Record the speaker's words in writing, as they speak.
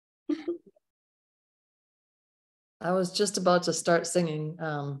I was just about to start singing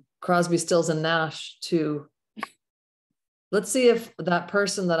Crosby, Stills and Nash to, let's see if that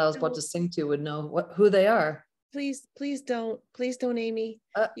person that I was about to sing to would know who they are. Please don't, Amy.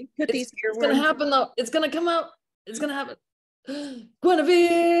 You put these it's gonna happen though. It's gonna come out. It's gonna happen.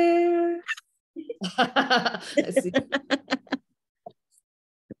 Guinevere. I see.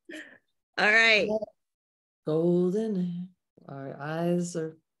 All right. Golden hair. Our eyes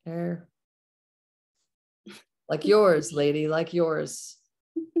are hair. Like yours, lady, like yours.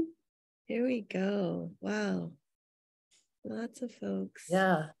 Here we go. Wow. Lots of folks.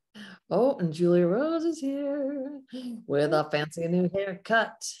 Yeah. Oh, and Julia Rose is here with a fancy new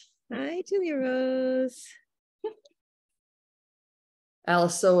haircut. Hi, Julia Rose.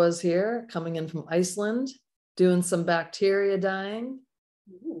 Alice Soa's here, coming in from Iceland, doing some bacteria dyeing.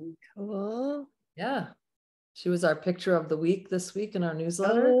 Ooh, cool. Yeah. She was our picture of the week this week in our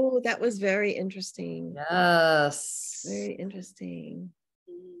newsletter. Oh, that was very interesting. Yes. Very interesting.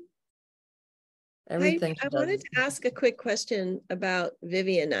 Everything. I wanted to ask a quick question about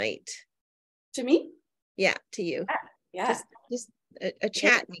Vivianite. To me? Yeah, to you. Yeah. Just a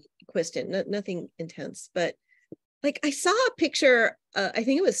chat question, nothing intense, but like I saw a picture, I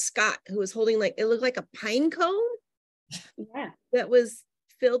think it was Scott who was holding it looked like a pine cone. Yeah. That was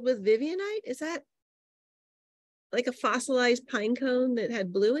filled with Vivianite. Is that like a fossilized pine cone that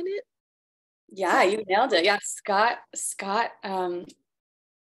had blue in it? Yeah, you nailed it. Yeah, Scott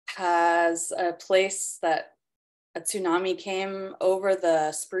has a place that a tsunami came over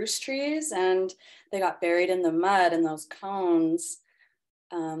the spruce trees and they got buried in the mud, and those cones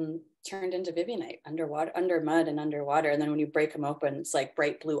turned into Vivianite under mud and underwater. And then when you break them open, it's like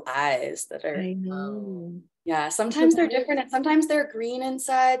bright blue eyes that are. I know. Yeah, sometimes they're different, and sometimes they're green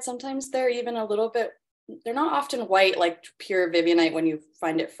inside. Sometimes they're even a little bit. They're not often white like pure Vivianite when you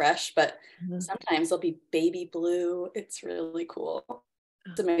find it fresh, but sometimes they'll be baby blue. It's really cool.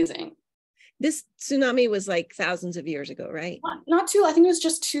 It's amazing. This tsunami was like thousands of years ago, right? Not too, I think it was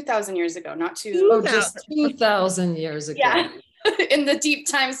just 2,000 years ago, not too. Oh, just 2,000 years ago. Yeah, in the deep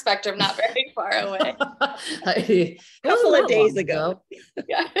time spectrum, not very far away. A couple of days ago.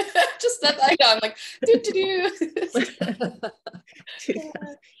 Yeah, just that I know, I'm like, do.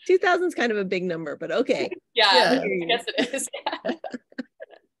 2000 is kind of a big number, but okay. Yeah, I guess it is. Yeah.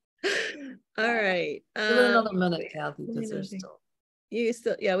 All right. Give it another minute, Kathy, because there's still. We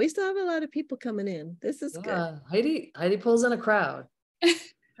still have a lot of people coming in. This is good. Heidi pulls in a crowd.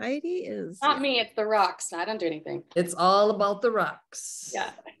 Heidi is not me, it's the rocks. I don't do anything. It's all about the rocks.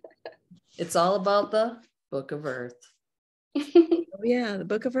 Yeah. It's all about the Book of Earth. Oh yeah, the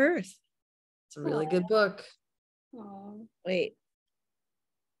Book of Earth. It's a really good book. Aww. Wait.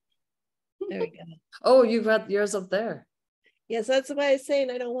 There we go. Oh, you've got yours up there. Yes, that's why I was saying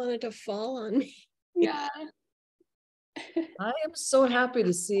I don't want it to fall on me. Yeah. I am so happy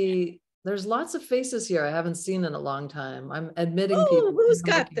to see there's lots of faces here I haven't seen in a long time. I'm admitting people. Who's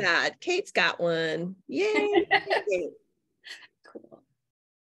got that? Kate's got one. Yay. Cool.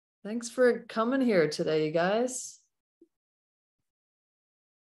 Thanks for coming here today, you guys.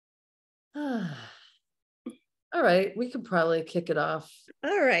 All right, we could probably kick it off.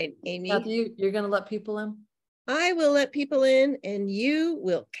 All right, Amy. Kathy, you're going to let people in? I will let people in and you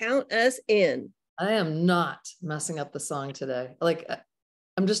will count us in. I am not messing up the song today.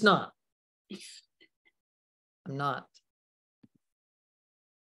 I'm just not. I'm not.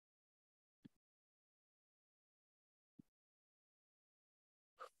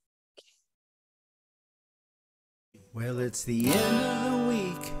 Well, it's the end of the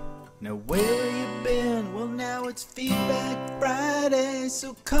week. Now where you been? Well, now it's Feedback Friday,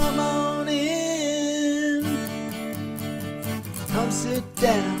 so come on in. Come sit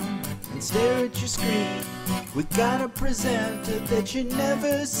down and stare at your screen. We got a presenter that you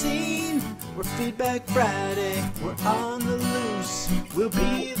never seen. We're Feedback Friday, we're on the loose. We'll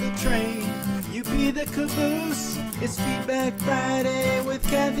be the train, you be the caboose. It's Feedback Friday with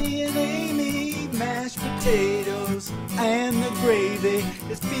Kathy and Amy. Mashed potatoes and the gravy.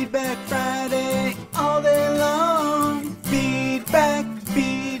 It's Feedback Friday all day long. Feedback,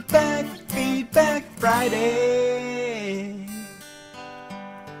 feedback, Feedback Friday.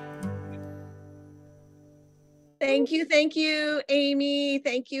 Thank you, Amy.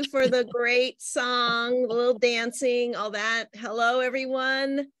 Thank you for the great song, a little dancing, all that. Hello,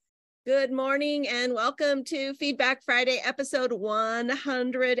 everyone. Good morning and welcome to Feedback Friday, episode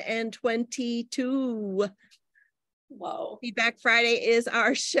 122. Whoa. Feedback Friday is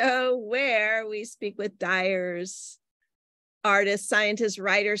our show where we speak with dyers, artists, scientists,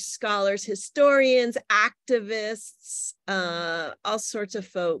 writers, scholars, historians, activists, all sorts of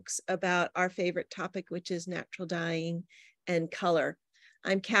folks about our favorite topic, which is natural dyeing and color.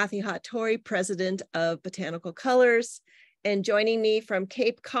 I'm Kathy Hattori, president of Botanical Colors, and joining me from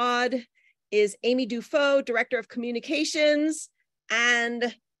Cape Cod is Amy Dufault, director of communications.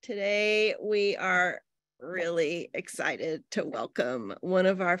 And today we are really excited to welcome one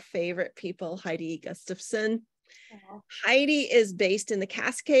of our favorite people, Heidi Gustafson. Heidi is based in the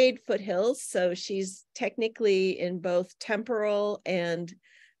Cascade foothills, so she's technically in both temporal and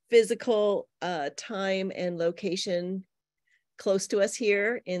physical time and location close to us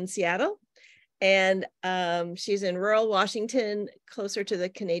here in Seattle. And she's in rural Washington, closer to the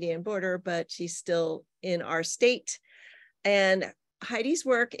Canadian border, but she's still in our state. And Heidi's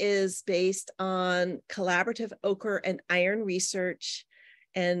work is based on collaborative ochre and iron research,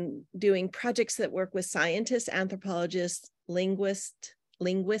 and doing projects that work with scientists, anthropologists, linguists,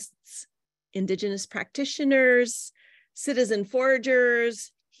 indigenous practitioners, citizen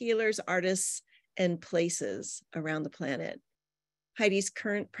foragers, healers, artists, and places around the planet. Heidi's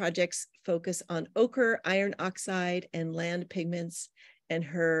current projects focus on ochre, iron oxide, and land pigments, and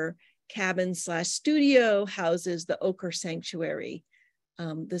her cabin/studio houses the Ochre Sanctuary.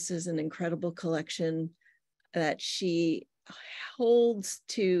 This is an incredible collection that she holds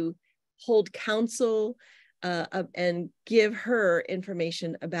to hold counsel and give her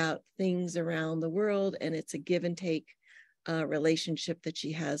information about things around the world. And it's a give and take relationship that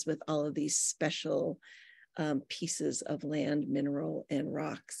she has with all of these special pieces of land, mineral, and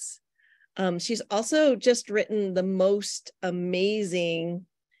rocks. She's also just written the most amazing,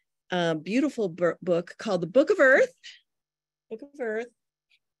 beautiful book called The Book of Earth. Book of Earth.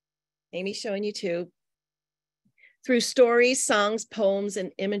 Amy's showing you too. Through stories, songs, poems,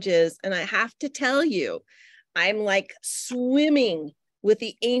 and images. And I have to tell you, I'm like swimming with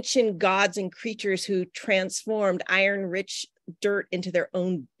the ancient gods and creatures who transformed iron-rich dirt into their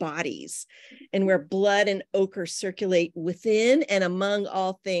own bodies, and where blood and ochre circulate within and among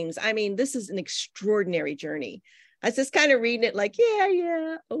all things. I mean, this is an extraordinary journey. I was just kind of reading it like,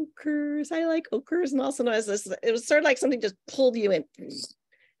 yeah, ochres. I like ochres. And also, it was sort of like something just pulled you in.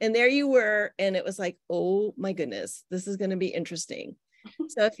 And there you were, and it was like, oh my goodness, this is going to be interesting.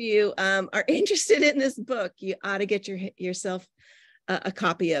 So if you are interested in this book, you ought to get yourself a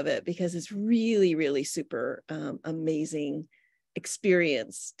copy of it, because it's really, really super amazing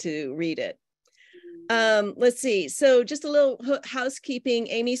experience to read it. Let's see. So just a little housekeeping.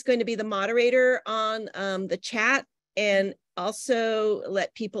 Amy's going to be the moderator on the chat, and also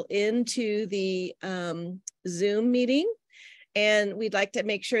let people into the Zoom meeting. And we'd like to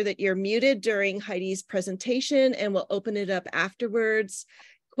make sure that you're muted during Heidi's presentation, and we'll open it up afterwards.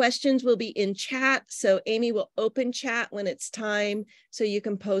 Questions will be in chat. So Amy will open chat when it's time, so you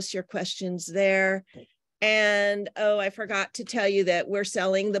can post your questions there. And oh, I forgot to tell you that we're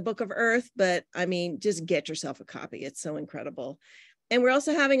selling the Book of Earth, but I mean, just get yourself a copy. It's so incredible. And we're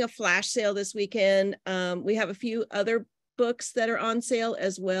also having a flash sale this weekend. We have a few other books that are on sale,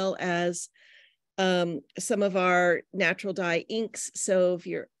 as well as some of our natural dye inks. So if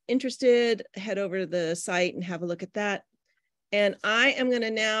you're interested, head over to the site and have a look at that. And I am going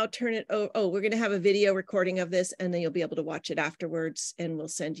to now turn it over. Oh, we're going to have a video recording of this, and then you'll be able to watch it afterwards. And we'll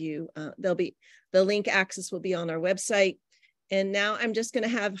send you, the link access will be on our website. And now I'm just going to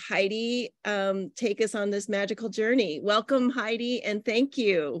have Heidi take us on this magical journey. Welcome, Heidi, and thank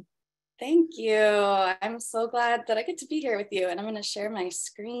you. Thank you. I'm so glad that I get to be here with you. And I'm going to share my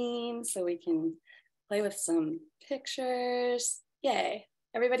screen so we can play with some pictures. Yay.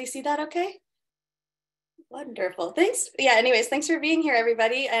 Everybody see that okay? Wonderful. Thanks. Yeah, anyways, thanks for being here,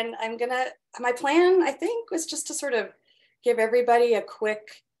 everybody. And my plan, I think, was just to sort of give everybody a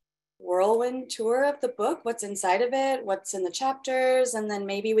quick whirlwind tour of the book, what's inside of it, what's in the chapters, and then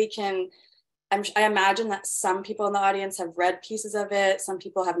maybe we can, I imagine that some people in the audience have read pieces of it. Some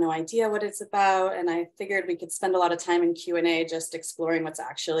people have no idea what it's about. And I figured we could spend a lot of time in Q&A just exploring what's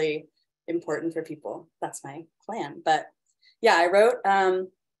actually important for people. That's my plan. But yeah, I wrote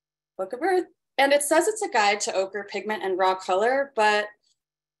Book of Earth, and it says it's a guide to ochre pigment and raw color, but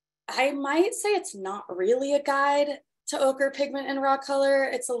I might say it's not really a guide to ochre pigment and raw color.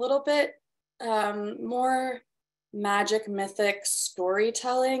 It's a little bit more magic, mythic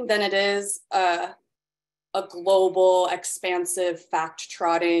storytelling than it is a global, expansive,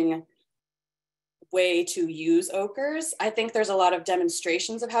 fact-trotting way to use ochres. I think there's a lot of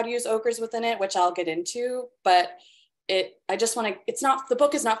demonstrations of how to use ochres within it, which I'll get into, but the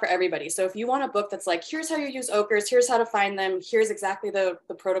book is not for everybody. So if you want a book that's like, here's how you use ochres, here's how to find them, here's exactly the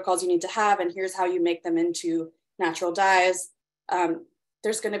protocols you need to have, and here's how you make them into natural dyes.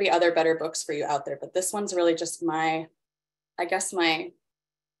 There's going to be other better books for you out there, but this one's really just my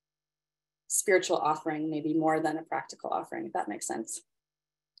spiritual offering, maybe more than a practical offering, if that makes sense.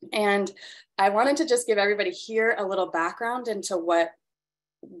 And I wanted to just give everybody here a little background into what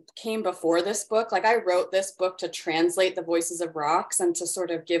came before this book. Like, I wrote this book to translate the voices of rocks and to sort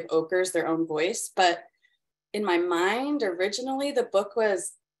of give ochres their own voice. But in my mind, originally, the book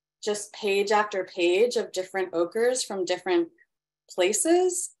was just page after page of different ochres from different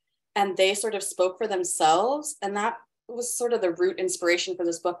places, and they sort of spoke for themselves. And that was sort of the root inspiration for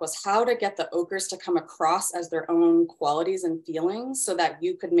this book, was how to get the ochres to come across as their own qualities and feelings, so that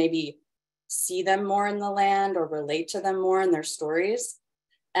you could maybe see them more in the land or relate to them more in their stories.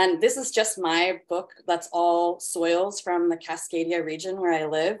 And this is just my book. That's all soils from the Cascadia region where I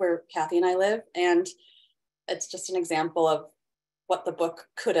live, where Kathy and I live. And it's just an example of what the book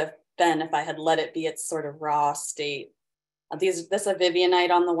could have been if I had let it be its sort of raw state. This a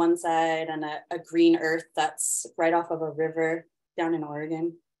Vivianite on the one side, and a green earth that's right off of a river down in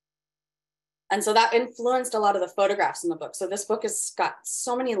Oregon. And so that influenced a lot of the photographs in the book. So this book has got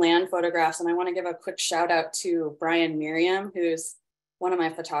so many land photographs, and I want to give a quick shout out to Brian Miriam, who's one of my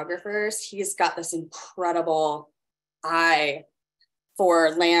photographers. He's got this incredible eye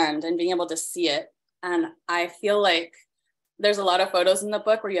for land and being able to see it. And I feel like there's a lot of photos in the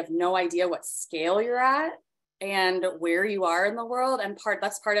book where you have no idea what scale you're at and where you are in the world. And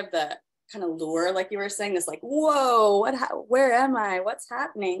that's part of the kind of lure, like you were saying, this like, whoa, where am I? What's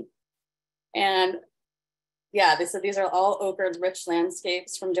happening? And yeah, these are all ochre rich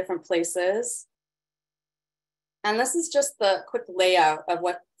landscapes from different places. And this is just the quick layout of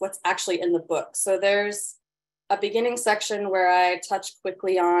what's actually in the book. So there's a beginning section where I touch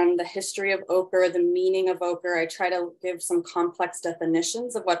quickly on the history of ochre, the meaning of ochre. I try to give some complex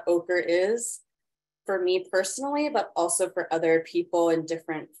definitions of what ochre is for me personally, but also for other people in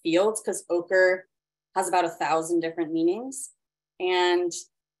different fields, because ochre has about 1,000 different meanings. And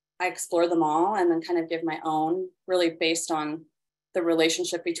I explore them all and then kind of give my own, really based on the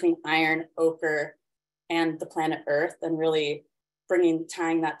relationship between iron, ochre, and the planet Earth, and really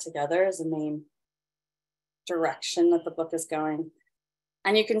tying that together as a main direction that the book is going.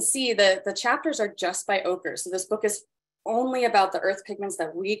 And you can see that the chapters are just by ochre. So this book is only about the earth pigments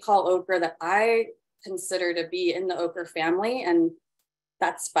that we call ochre, that I consider to be in the ochre family. And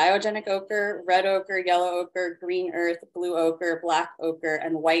that's biogenic ochre, red ochre, yellow ochre, green earth, blue ochre, black ochre,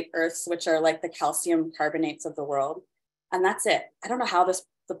 and white earths, which are like the calcium carbonates of the world. And that's it. I don't know how the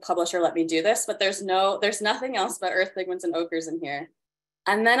publisher let me do this, but there's nothing else but earth pigments and ochres in here.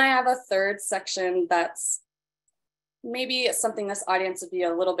 And then I have a third section that's maybe something this audience would be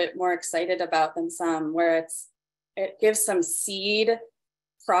a little bit more excited about than some, where it gives some seed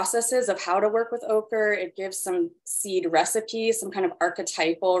processes of how to work with ochre. It gives some seed recipes, some kind of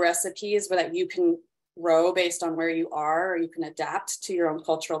archetypal recipes where that you can grow based on where you are, or you can adapt to your own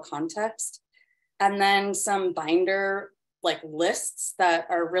cultural context. And then some binder like lists that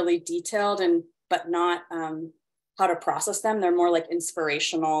are really detailed, but not how to process them. They're more like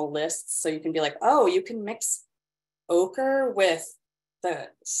inspirational lists. So you can be like, oh, you can mix ochre with the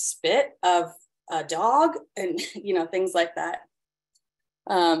spit of a dog, and things like that.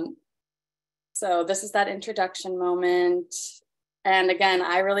 So this is that introduction moment. And again,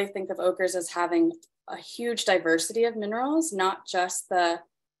 I really think of ochres as having a huge diversity of minerals, not just the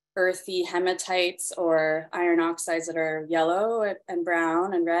earthy hematites or iron oxides that are yellow and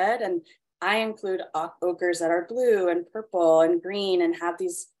brown and red. And I include ochres that are blue and purple and green, and have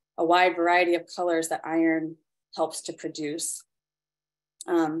a wide variety of colors that iron helps to produce.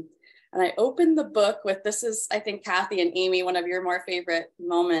 And I opened the book with, this is, I think, Kathy and Amy, one of your more favorite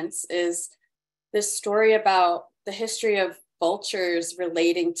moments, is this story about the history of vultures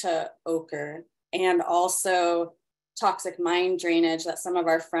relating to ochre, and also toxic mine drainage that some of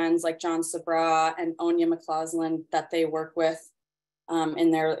our friends like John Sabra and Onya McCausland, that they work with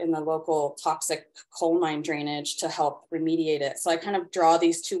in the local toxic coal mine drainage to help remediate it. So I kind of draw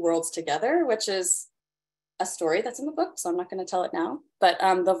these two worlds together, which is a story that's in the book, so I'm not going to tell it now. But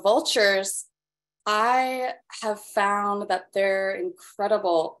the vultures, I have found that they're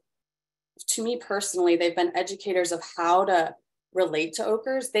incredible. To me personally, they've been educators of how to relate to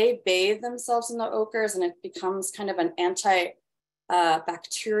ochres. They bathe themselves in the ochres, and it becomes kind of an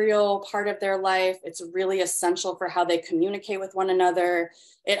anti-bacterial part of their life. It's really essential for how they communicate with one another.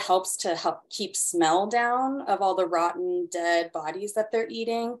 It helps to help keep smell down of all the rotten, dead bodies that they're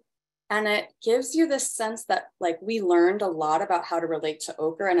eating. And it gives you this sense that, like, we learned a lot about how to relate to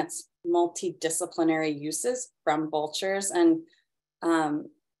ochre and its multidisciplinary uses from vultures. And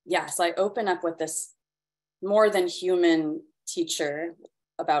so I open up with this more than human teacher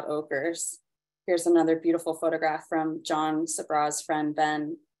about ochres. Here's another beautiful photograph from John Sabra's friend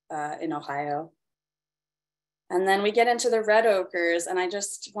Ben in Ohio. And then we get into the red ochres, and I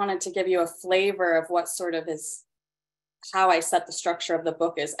just wanted to give you a flavor of what sort of is how I set the structure of the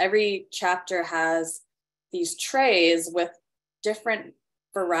book is. Every chapter has these trays with different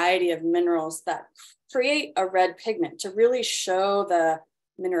variety of minerals that create a red pigment to really show the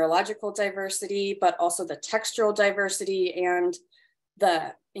mineralogical diversity, but also the textural diversity and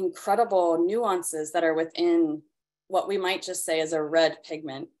the incredible nuances that are within what we might just say is a red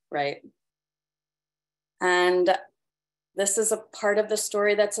pigment, right? And this is a part of the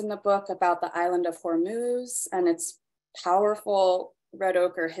story that's in the book about the island of Hormuz and its powerful red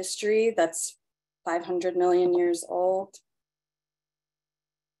ochre history that's 500 million years old.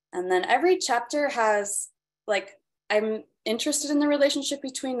 And then every chapter has, like, I'm interested in the relationship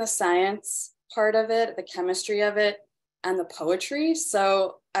between the science part of it, the chemistry of it, and the poetry.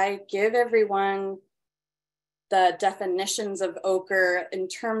 So I give everyone the definitions of ochre in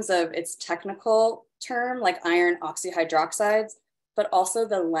terms of its technical term, like iron oxyhydroxides, but also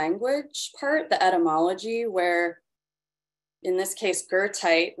the language part, the etymology, where in this case,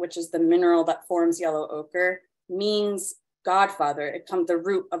 goethite, which is the mineral that forms yellow ochre, means godfather. The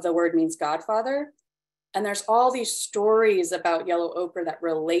root of the word means godfather. And there's all these stories about yellow ochre that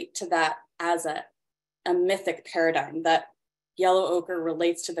relate to that as a mythic paradigm, that yellow ochre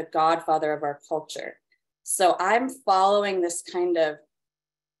relates to the godfather of our culture. So I'm following this kind of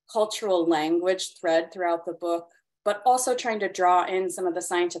cultural language thread throughout the book, but also trying to draw in some of the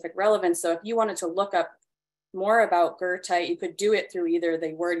scientific relevance. So if you wanted to look up more about goethite, you could do it through either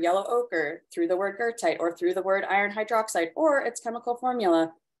the word yellow ochre, through the word goethite, or through the word iron hydroxide, or its chemical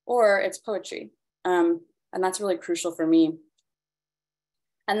formula, or its poetry. And that's really crucial for me.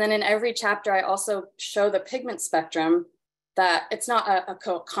 And then in every chapter, I also show the pigment spectrum, that it's not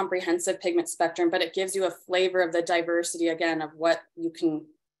a comprehensive pigment spectrum, but it gives you a flavor of the diversity, again, of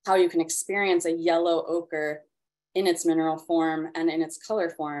how you can experience a yellow ochre in its mineral form and in its color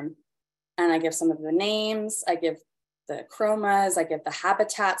form. And I give some of the names, I give the chromas, I give the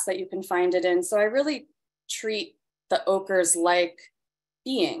habitats that you can find it in. So I really treat the ochres like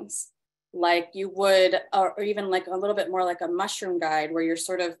beings, like you would, or even like a little bit more like a mushroom guide, where you're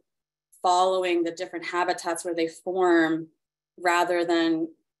sort of following the different habitats where they form, rather than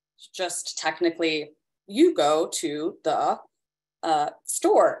just technically you go to the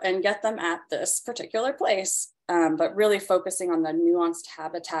store and get them at this particular place, but really focusing on the nuanced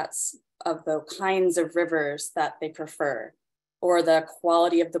habitats of the kinds of rivers that they prefer, or the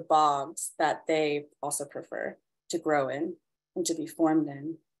quality of the bogs that they also prefer to grow in and to be formed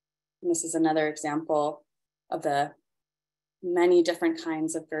in. And this is another example of the many different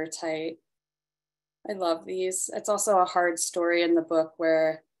kinds of goethite. I love these. It's also a hard story in the book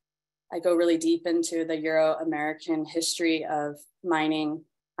where I go really deep into the Euro-American history of mining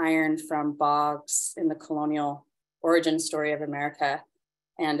iron from bogs in the colonial origin story of America.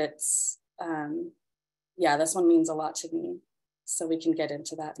 And it's, yeah, this one means a lot to me. So we can get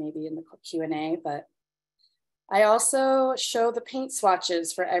into that maybe in the Q&A, but I also show the paint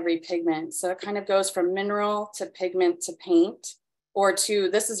swatches for every pigment. So it kind of goes from mineral to pigment to paint, or to,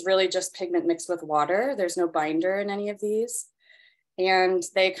 this is really just pigment mixed with water. There's no binder in any of these. And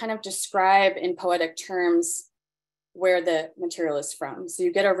they kind of describe in poetic terms where the material is from. So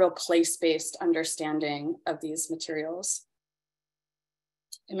you get a real place-based understanding of these materials.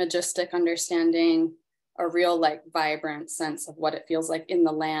 Imagistic understanding, a real like vibrant sense of what it feels like in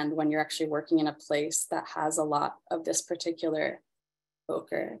the land when you're actually working in a place that has a lot of this particular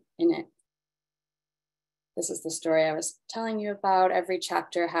ochre in it. This is the story I was telling you about. Every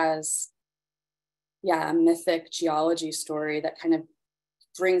chapter has, yeah, a mythic geology story that kind of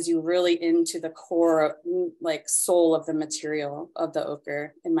brings you really into the core, like soul of the material of the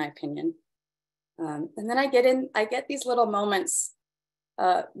ochre, in my opinion. And then I get these little moments,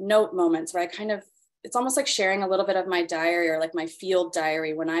 note moments where I kind of, it's almost like sharing a little bit of my diary, or like my field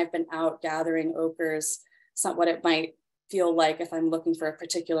diary when I've been out gathering ochres. It's not what it might feel like if I'm looking for a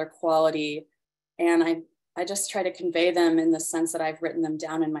particular quality. And I just try to convey them in the sense that I've written them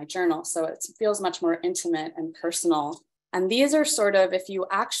down in my journal. So it feels much more intimate and personal. And these are sort of, if you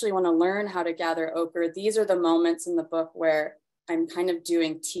actually want to learn how to gather ochre, these are the moments in the book where I'm kind of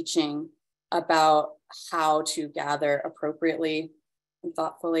doing teaching about how to gather appropriately and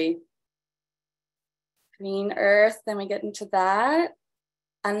thoughtfully. Green earth, then we get into that.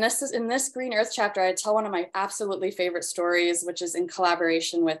 And this is in this green earth chapter, I tell one of my absolutely favorite stories, which is in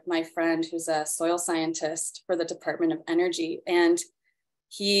collaboration with my friend who's a soil scientist for the Department of Energy. And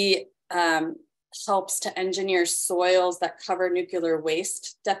he helps to engineer soils that cover nuclear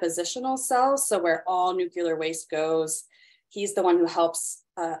waste depositional cells. So where all nuclear waste goes, he's the one who helps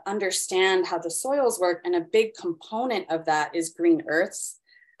understand how the soils work. And a big component of that is green earths.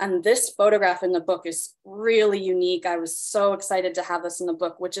 And this photograph in the book is really unique. I was so excited to have this in the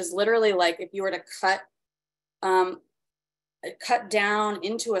book, which is literally like if you were to cut down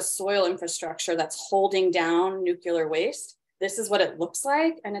into a soil infrastructure that's holding down nuclear waste. This is what it looks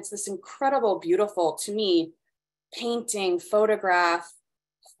like. And it's this incredible, beautiful, to me, painting, photograph,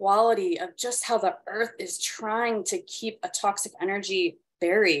 quality of just how the earth is trying to keep a toxic energy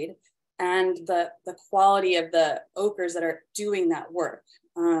buried, and the quality of the ochres that are doing that work.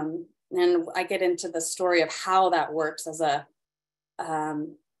 And I get into the story of how that works as a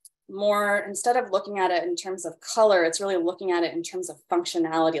more, instead of looking at it in terms of color, it's really looking at it in terms of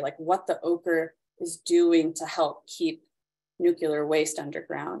functionality, like what the ochre is doing to help keep nuclear waste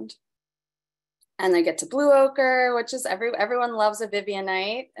underground. And I get to blue ochre, which is everyone loves a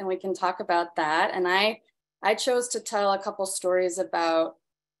Vivianite, and we can talk about that. And I chose to tell a couple stories about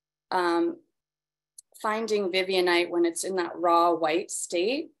finding Vivianite when it's in that raw white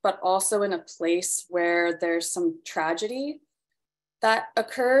state, but also in a place where there's some tragedy that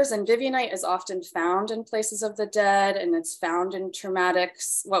occurs. And Vivianite is often found in places of the dead, and it's found in traumatic,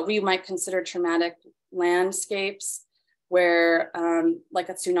 what we might consider traumatic landscapes, where like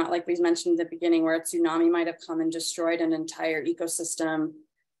a tsunami, like we mentioned at the beginning, where a tsunami might have come and destroyed an entire ecosystem.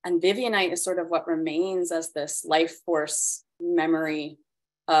 And Vivianite is sort of what remains as this life force memory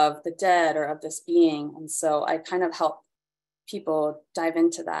of the dead or of this being. And so I kind of help people dive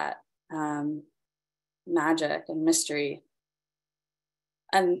into that magic and mystery.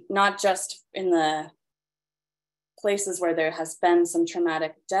 And not just in the places where there has been some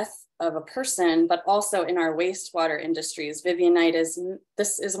traumatic death of a person, but also in our wastewater industries. Vivianite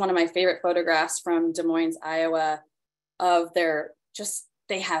this is one of my favorite photographs from Des Moines, Iowa, of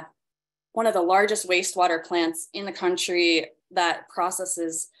they have one of the largest wastewater plants in the country that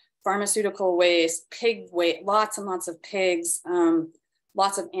processes pharmaceutical waste, pig waste, lots and lots of pigs,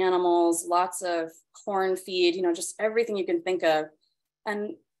 lots of animals, lots of corn feed, just everything you can think of.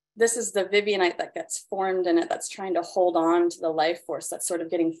 And this is the Vivianite that gets formed in it that's trying to hold on to the life force that's sort of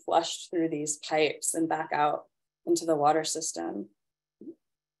getting flushed through these pipes and back out into the water system.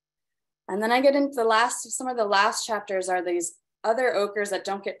 And then I get into some of the last chapters are these other ochres that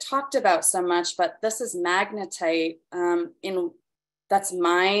don't get talked about so much, but this is magnetite that's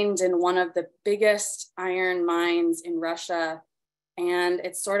mined in one of the biggest iron mines in Russia. And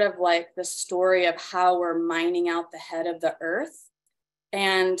it's sort of like the story of how we're mining out the head of the earth,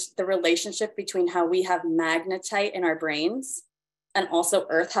 and the relationship between how we have magnetite in our brains, and also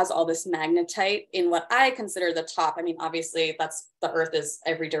earth has all this magnetite in what I consider the top. I mean, obviously the earth is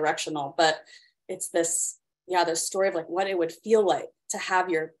every directional, but it's this story of like what it would feel like to have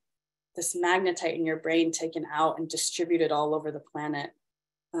this magnetite in your brain taken out and distributed all over the planet.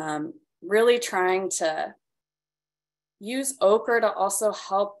 Really trying to use ochre to also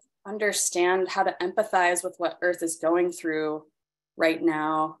help understand how to empathize with what earth is going through right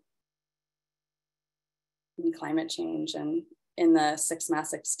now in climate change and in the sixth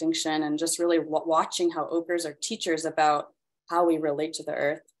mass extinction, and just really watching how ochres are teachers about how we relate to the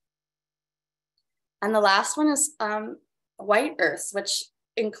earth. And the last one is white earths, which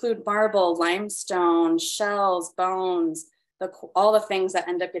include marble, limestone, shells, bones, all the things that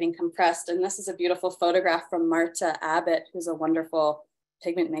end up getting compressed. And this is a beautiful photograph from Marta Abbott, who's a wonderful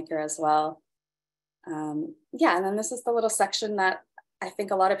pigment maker as well. And then this is the little section that I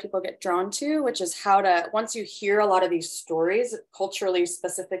think a lot of people get drawn to, which is how to, once you hear a lot of these stories, culturally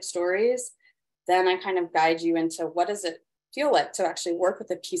specific stories, then I kind of guide you into what does it feel like to actually work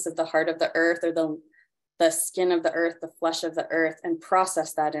with a piece of the heart of the earth, or the skin of the earth, the flesh of the earth, and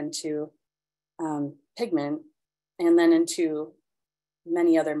process that into pigment, and then into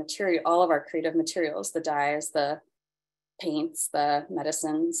many other material, all of our creative materials, the dyes, the paints, the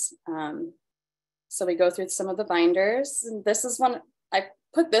medicines. So we go through some of the binders. And this is one, I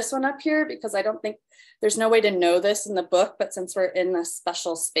put this one up here because I don't think there's no way to know this in the book, but since we're in this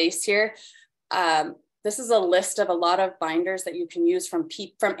special space here, this is a list of a lot of binders that you can use from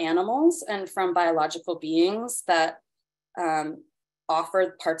animals and from biological beings that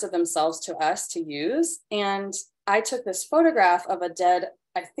offer parts of themselves to us to use. And I took this photograph of a dead,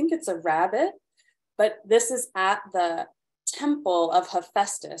 I think it's a rabbit, but this is at the temple of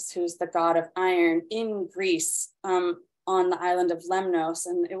Hephaestus, who's the god of iron in Greece, on the island of Lemnos.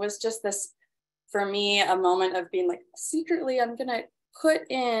 And it was just this, for me, a moment of being like, secretly, I'm gonna put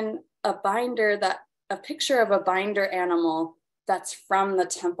in a picture of a binder animal that's from the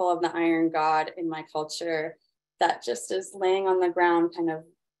temple of the iron god in my culture that just is laying on the ground, kind of,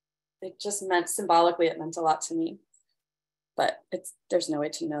 it just meant symbolically, it meant a lot to me. But there's no way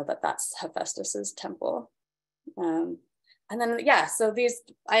to know that that's Hephaestus's temple. And then, yeah, so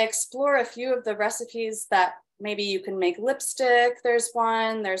I explore a few of the recipes that maybe you can make lipstick. There's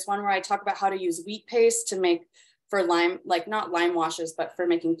one where I talk about how to use wheat paste to make for lime, like not lime washes, but for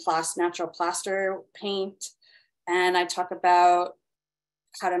making natural plaster paint. And I talk about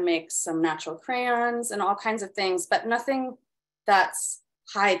how to make some natural crayons and all kinds of things, but nothing that's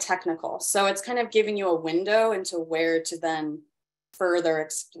high technical. So it's kind of giving you a window into where to then further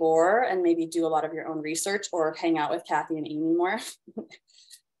explore and maybe do a lot of your own research or hang out with Kathy and Amy more.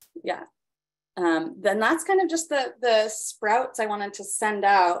 Yeah. Then that's kind of just the sprouts I wanted to send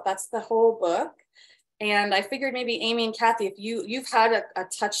out. That's the whole book. And I figured maybe Amy and Kathy, if you've had a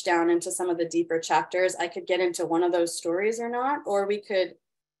touchdown into some of the deeper chapters, I could get into one of those stories or not, or we could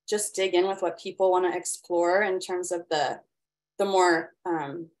just dig in with what people want to explore in terms of the more,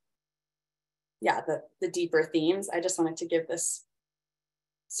 the deeper themes. I just wanted to give this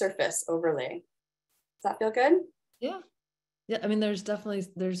surface overlay. Does that feel good? Yeah. Yeah. I mean,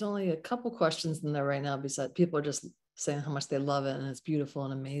 there's only a couple questions in there right now, besides people are just saying how much they love it and it's beautiful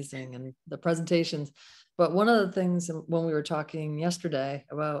and amazing and the presentations. But one of the things when we were talking yesterday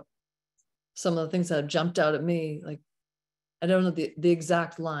about some of the things that have jumped out at me, like, I don't know the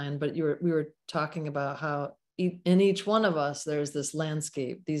exact line, but we were talking about how in each one of us, there's this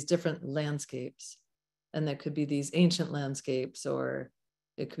landscape, these different landscapes. And there could be these ancient landscapes, or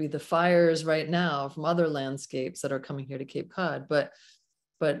it could be the fires right now from other landscapes that are coming here to Cape Cod. But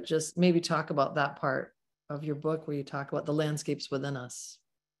just maybe talk about that part of your book where you talk about the landscapes within us.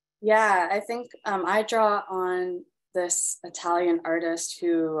 Yeah, I think I draw on this Italian artist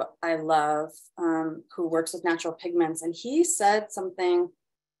who I love, who works with natural pigments. And he said something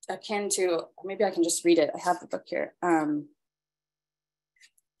akin to, maybe I can just read it. I have the book here.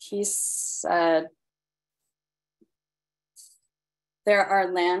 He said, there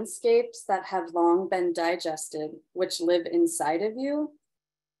are landscapes that have long been digested, which live inside of you.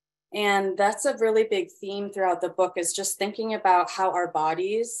 And that's a really big theme throughout the book, is just thinking about how our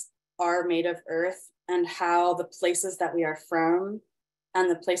bodies are made of earth and how the places that we are from and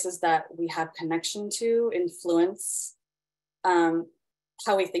the places that we have connection to influence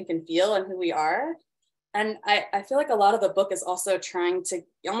how we think and feel and who we are. And I feel like a lot of the book is also trying to,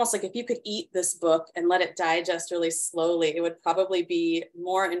 almost like if you could eat this book and let it digest really slowly, it would probably be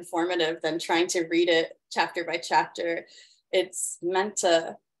more informative than trying to read it chapter by chapter. It's meant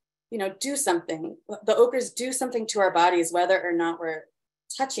to, do something. The ochres do something to our bodies, whether or not we're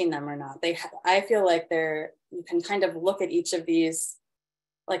touching them or not. I feel like you can kind of look at each of these,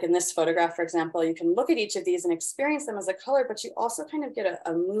 like in this photograph, for example, you can look at each of these and experience them as a color, but you also kind of get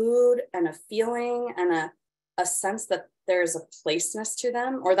a mood and a feeling and a sense that there's a placeness to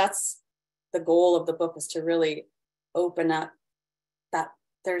them, or that's the goal of the book, is to really open up that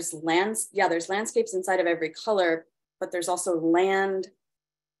there's landscapes inside of every color, but there's also land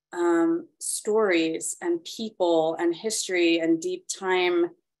stories and people and history and deep time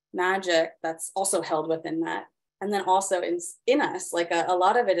magic that's also held within that. And then also in us, like a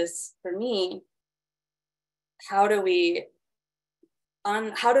lot of it is, for me, how do we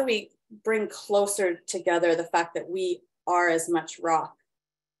bring closer together the fact that we are as much rock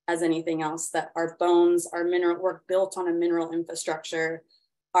as anything else, that our bones, we're built on a mineral infrastructure,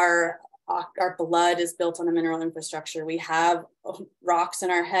 our blood is built on a mineral infrastructure, we have rocks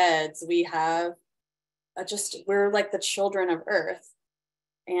in our heads, we have we're like the children of earth.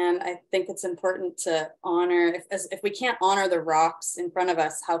 And I think it's important to honor, if we can't honor the rocks in front of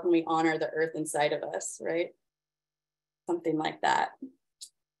us, how can we honor the earth inside of us, right? Something like that.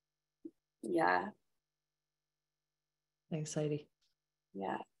 Yeah. Thanks, Heidi.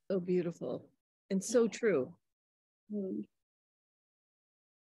 Yeah. So beautiful and so true.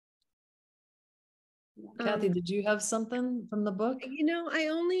 Kathy, did you have something from the book?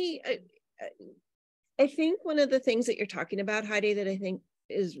 I think one of the things that you're talking about, Heidi, that I think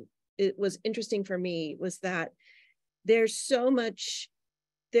was interesting for me was that there's so much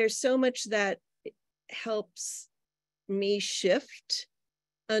that helps me shift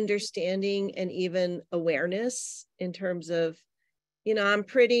understanding and even awareness in terms of, I'm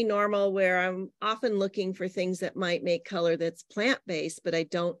pretty normal where I'm often looking for things that might make color that's plant-based, but I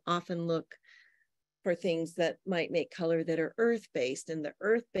don't often look for things that might make color that are earth-based, and the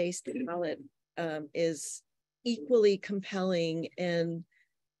earth-based palette is equally compelling, and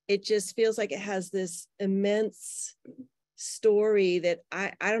it just feels like it has this immense story that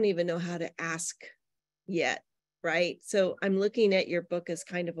I don't even know how to ask yet. right? So I'm looking at your book as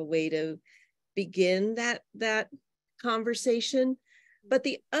kind of a way to begin that conversation. But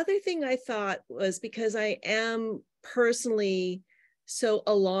the other thing I thought was, because I am personally so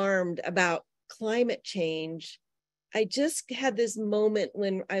alarmed about climate change, I just had this moment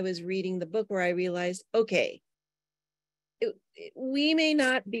when I was reading the book where I realized, okay, we may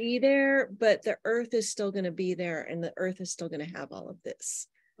not be there, but the earth is still going to be there, and the earth is still going to have all of this.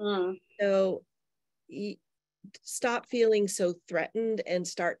 So stop feeling so threatened and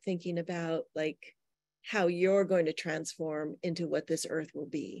start thinking about like how you're going to transform into what this earth will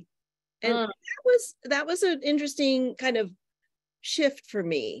be. And that was an interesting kind of shift for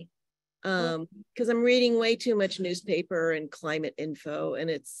me, because I'm reading way too much newspaper and climate info, and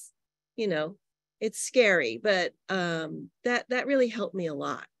it's, you know, it's scary, but that really helped me a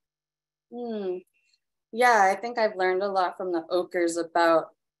lot. Yeah, I think I've learned a lot from the ochres about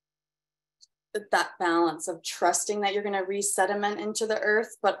that balance of trusting that you're going to resediment into the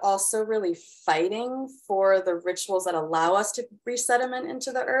earth, but also really fighting for the rituals that allow us to resediment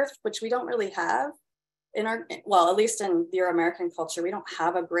into the earth, which we don't really have in our, well, at least in the Euro-American culture, we don't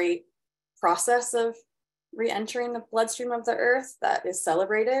have a great process of re-entering the bloodstream of the earth that is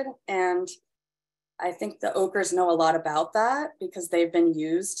celebrated. And I think the ochres know a lot about that, because they've been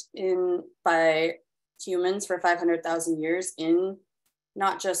used by humans for 500,000 years in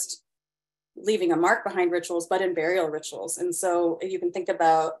not just leaving a mark behind rituals, but in burial rituals. And so you can think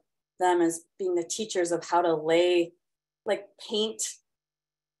about them as being the teachers of how to paint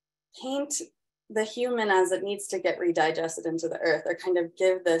the human as it needs to get redigested into the earth, or kind of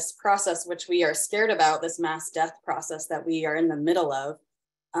give this process, which we are scared about, this mass death process that we are in the middle of,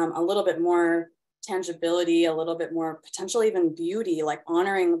 a little bit more tangibility, a little bit more potential even beauty, like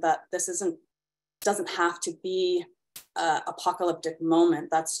honoring that this doesn't have to be an apocalyptic moment.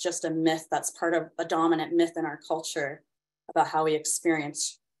 That's just a myth. That's part of a dominant myth in our culture about how we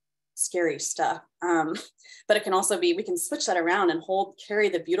experience scary stuff. But it can also be, we can switch that around and carry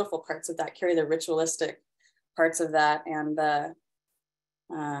the beautiful parts of that, carry the ritualistic parts of that. And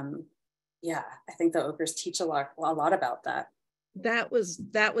yeah, I think the ochres teach a lot about that. That was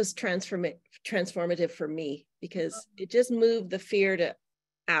transformative for me, because it just moved the fear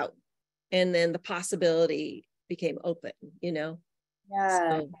out, and then the possibility became open, you know?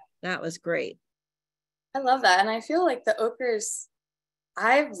 Yeah. So that was great. I love that. And I feel like the ochres,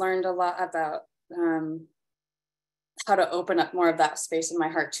 I've learned a lot about how to open up more of that space in my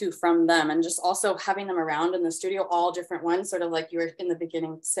heart too from them, and just also having them around in the studio, all different ones, sort of like you were in the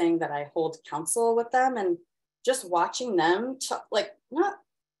beginning saying that I hold counsel with them, and just watching them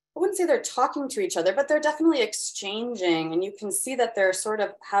I wouldn't say they're talking to each other, but they're definitely exchanging. And you can see that they're sort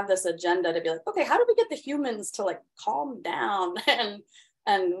of have this agenda to be like, okay, how do we get the humans to like calm down and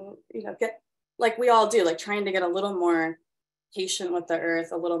you know, get, like we all do, like trying to get a little more patient with the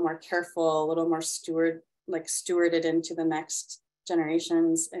earth, a little more careful, a little more stewarded into the next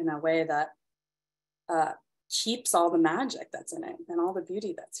generations in a way that keeps all the magic that's in it and all the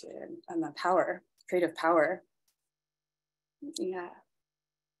beauty that's here, and the power, creative power. Yeah.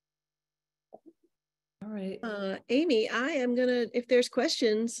 All right. Amy, I am gonna, if there's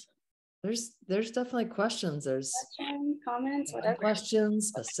questions. There's definitely questions. There's comments, whatever. Questions,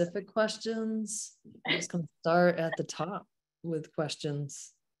 specific questions. I'm just gonna start at the top with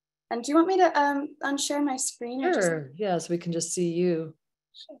questions. And do you want me to unshare my screen? Sure. Yeah, so we can just see you.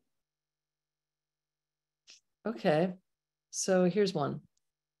 Sure. Okay. So here's one.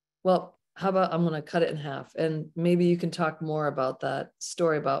 Well, how about I'm going to cut it in half, and maybe you can talk more about that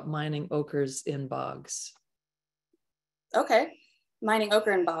story about mining ochres in bogs. Okay. Mining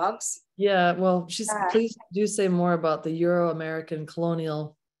ochre in bogs. Yeah, well, please do say more about the Euro-American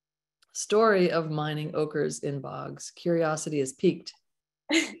colonial story of mining ochres in bogs. Curiosity is piqued.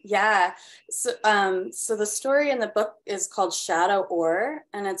 Yeah. So the story in the book is called Shadow Ore,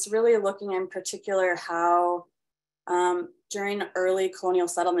 and it's really looking in particular how during early colonial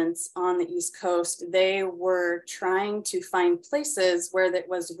settlements on the East Coast, they were trying to find places where that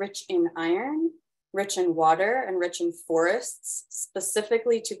was rich in iron, rich in water, and rich in forests,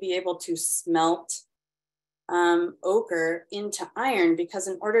 specifically to be able to smelt ochre into iron, because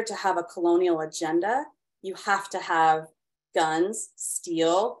in order to have a colonial agenda, you have to have guns,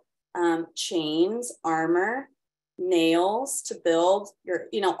 steel, chains, armor, nails to build your,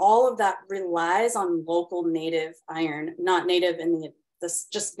 all of that relies on local native iron, not native in this,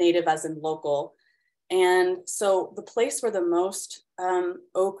 just native as in local. And so the place where the most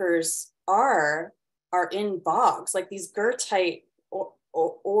ochres are in bogs, like these goethite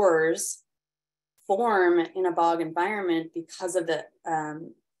ores form in a bog environment because of the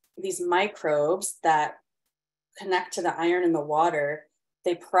these microbes that connect to the iron in the water,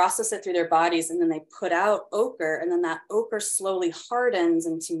 they process it through their bodies, and then they put out ochre, and then that ochre slowly hardens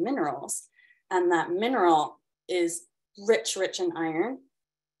into minerals. And that mineral is rich in iron.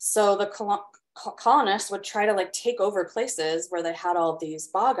 So the colonists would try to like take over places where they had all these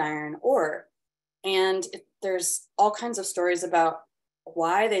bog iron ore. And there's all kinds of stories about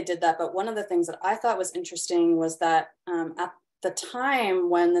why they did that. But one of the things that I thought was interesting was that at the time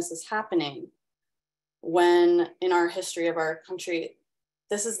when this is happening, when in our history of our country,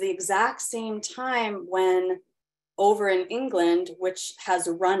 this is the exact same time when over in England, which has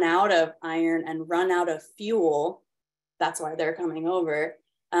run out of iron and run out of fuel, that's why they're coming over.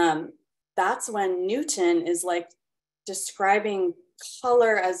 That's when Newton is like describing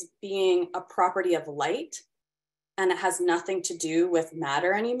color as being a property of light, and it has nothing to do with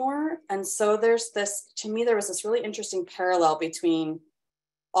matter anymore. And so there's this, to me, there was this really interesting parallel between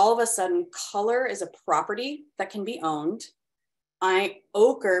all of a sudden color is a property that can be owned.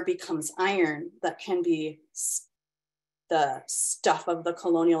 Ochre becomes iron that can be the stuff of the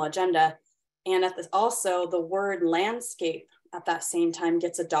colonial agenda. And also the word landscape at that same time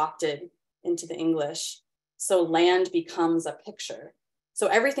gets adopted into the English. So land becomes a picture. So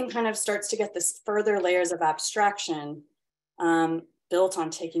everything kind of starts to get this further layers of abstraction built on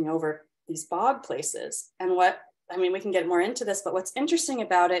taking over these bog places. And we can get more into this, but what's interesting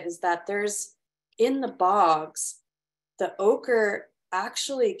about it is that there's, in the bogs, the ochre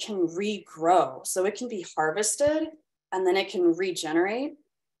actually can regrow. So it can be harvested and then it can regenerate.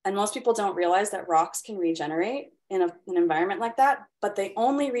 And most people don't realize that rocks can regenerate in an environment like that, but they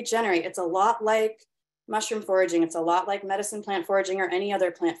only regenerate. It's a lot like mushroom foraging. It's a lot like medicine plant foraging or any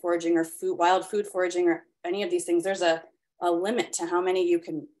other plant foraging or wild food foraging or any of these things. There's a limit to how many you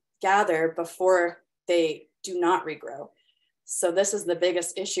can gather before they do not regrow. So this is the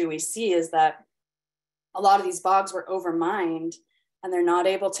biggest issue we see, is that a lot of these bogs were overmined and they're not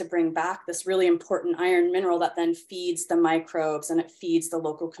able to bring back this really important iron mineral that then feeds the microbes and it feeds the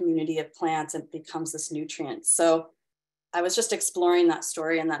local community of plants and becomes this nutrient. So I was just exploring that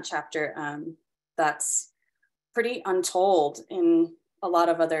story in that chapter. That's pretty untold in a lot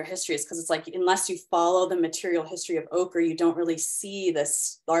of other histories, because it's like, unless you follow the material history of ochre, you don't really see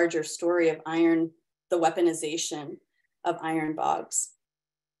this larger story of iron, the weaponization of iron bogs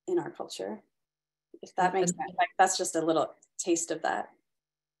in our culture. If that makes sense, like that's just a little taste of that.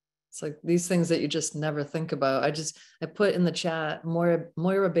 It's like these things that you just never think about. I put in the chat,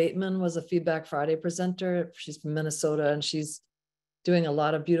 Moira Bateman was a Feedback Friday presenter. She's from Minnesota, and she's doing a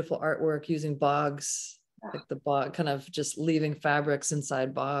lot of beautiful artwork using bogs, like the bog, kind of just leaving fabrics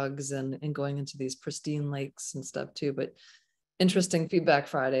inside bogs and going into these pristine lakes and stuff too. But interesting Feedback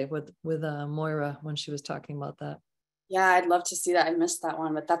Friday with Moira when she was talking about that. Yeah, I'd love to see that. I missed that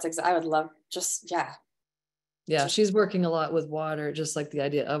one, but that's I would love Yeah, she's working a lot with water, just like the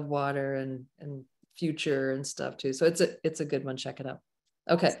idea of water and future and stuff too. So it's a good one. Check it out.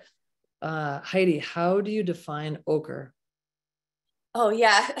 Okay. Heidi, how do you define ochre? Oh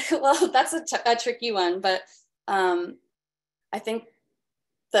yeah, well, that's a tricky one, but I think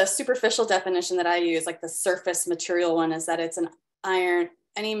the superficial definition that I use, like the surface material one, is that it's an iron,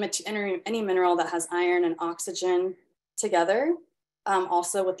 any mineral that has iron and oxygen together,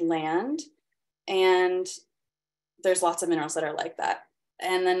 also with land. And there's lots of minerals that are like that.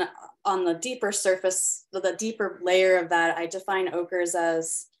 And then on the deeper surface, the deeper layer of that, I define ochres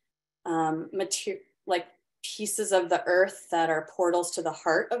as like pieces of the earth that are portals to the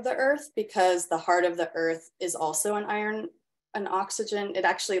heart of the earth, because the heart of the earth is also an iron and oxygen.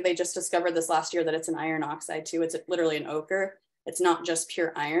 They just discovered this last year that it's an iron oxide too. It's literally an ochre. It's not just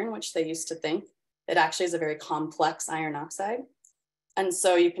pure iron, which they used to think. It actually is a very complex iron oxide. And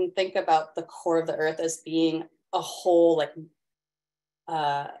so you can think about the core of the earth as being a whole, like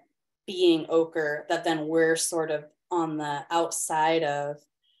being ochre, that then we're sort of on the outside of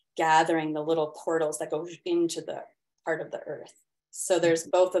gathering the little portals that go into the heart of the earth. So there's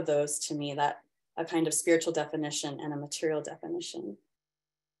both of those to me, that a kind of spiritual definition and a material definition.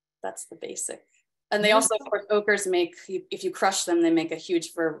 That's the basic. And they also, of course, ochres make, if you crush them, they make a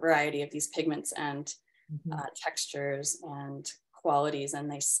huge variety of these pigments and textures and qualities,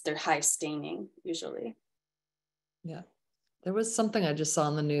 and they're high staining usually. Yeah, there was something I just saw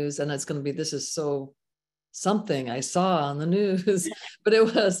on the news, and it's going to be, this is so something I saw on the news, but it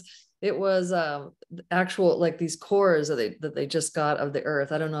was actual, like these cores that they just got of the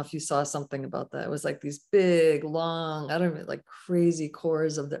earth. I don't know if you saw something about that. It was like these big, long, I don't know, like crazy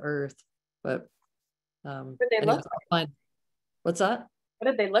cores of the earth. But what did they look like? What's that?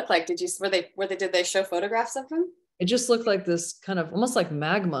 What did they look like? Did they show photographs of them? It just looked like this kind of almost like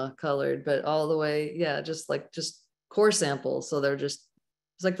magma colored, but all the way, yeah, just core samples. So they're just,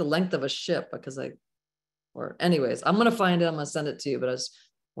 it's like the length of a ship because or anyways, I'm gonna find it. I'm gonna send it to you, but I was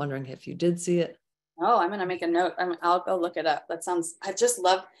wondering if you did see it. Oh, I'm gonna make a note. I'll go look it up. That sounds, I just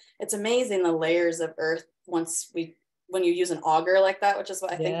love, it's amazing the layers of earth when you use an auger like that, which is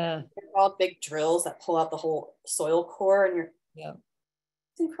what I think they're called, big drills that pull out the whole soil core, and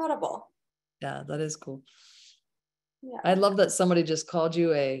it's incredible. Yeah, that is cool. Yeah. I love that somebody just called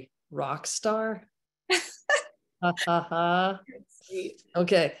you a rock star. Ha ha ha. Sweet.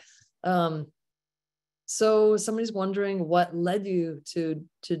 Okay. So somebody's wondering what led you to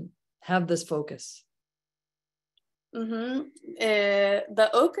have this focus. The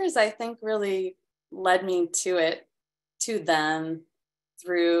ochres, I think, really led me to them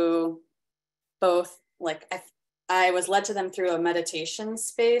through both, like I was led to them through a meditation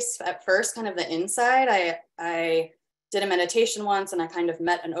space at first, kind of the inside. I did a meditation once, and I kind of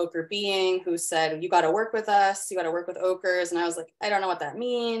met an ochre being who said, you got to work with us, you got to work with ochres. And I was like, I don't know what that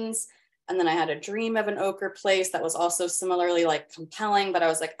means. And then I had a dream of an ochre place that was also similarly like compelling, but I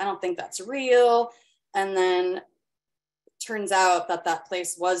was like, I don't think that's real. And then turns out that that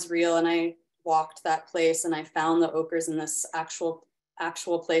place was real, and I walked that place and I found the ochres in this actual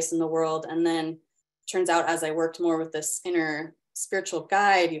place in the world. And then turns out, as I worked more with this inner spiritual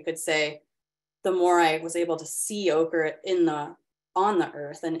guide, you could say, the more I was able to see ochre on the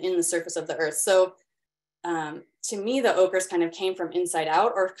earth and in the surface of the earth. So to me, the ochres kind of came from inside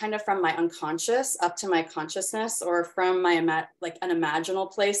out, or kind of from my unconscious up to my consciousness, or from my like an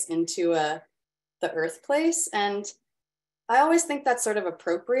imaginal place into the earth place. And I always think that's sort of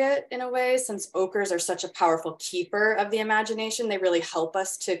appropriate in a way, since ochres are such a powerful keeper of the imagination. They really help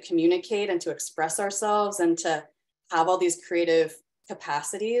us to communicate and to express ourselves and to have all these creative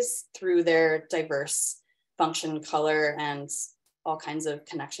capacities through their diverse function, color, and all kinds of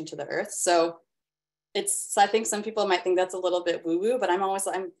connection to the earth. So I think some people might think that's a little bit woo-woo, but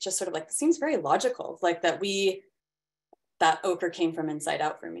I'm just sort of like, it seems very logical, like that ochre came from inside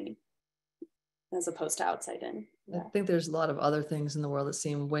out for me, as opposed to outside in. Yeah. I think there's a lot of other things in the world that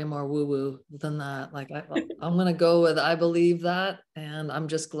seem way more woo-woo than that. Like I'm going to go with, I believe that. And I'm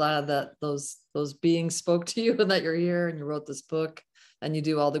just glad that those beings spoke to you and that you're here and you wrote this book and you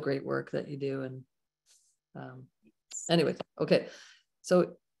do all the great work that you do. And anyway, okay.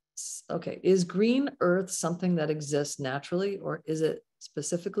 So, okay. Is green earth something that exists naturally, or is it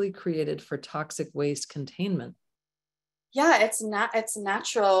specifically created for toxic waste containment? Yeah, it's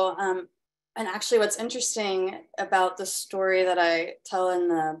natural. And actually, what's interesting about the story that I tell in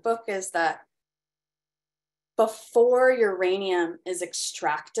the book is that before uranium is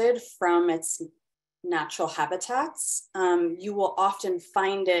extracted from its natural habitats, you will often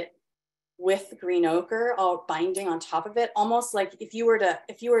find it with green ochre, all binding on top of it, almost like if you were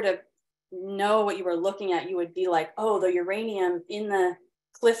to know what you were looking at, you would be like, oh, the uranium in the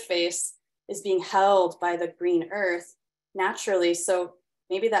cliff face is being held by the green earth naturally. So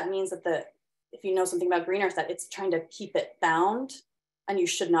maybe that means that if you know something about green earth, that it's trying to keep it bound and you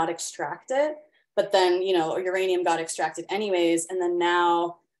should not extract it. But then, uranium got extracted anyways. And then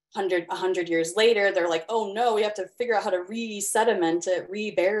now 100 years later, they're like, oh no, we have to figure out how to re-sediment it,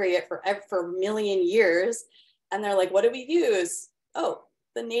 rebury it for a million years. And they're like, what do we use? Oh,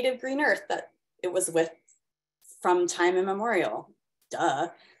 the native green earth that it was with from time immemorial, duh.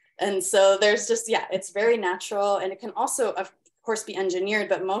 And so there's just, it's very natural. And it can also, of course, be engineered,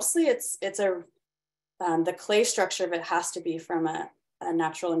 but mostly the clay structure of it has to be from a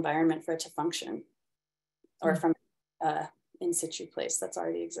natural environment for it to function, or from in situ place that's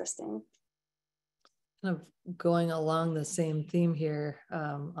already existing. Kind of going along the same theme here,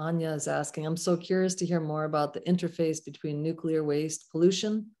 Anya is asking, I'm so curious to hear more about the interface between nuclear waste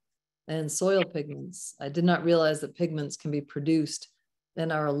pollution and soil pigments. I did not realize that pigments can be produced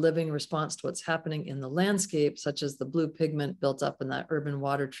and are a living response to what's happening in the landscape, such as the blue pigment built up in that urban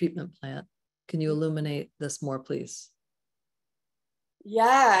water treatment plant. Can you illuminate this more, please?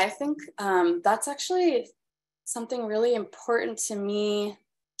 Yeah, I think that's actually something really important to me,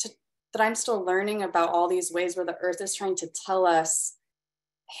 that I'm still learning about all these ways where the earth is trying to tell us,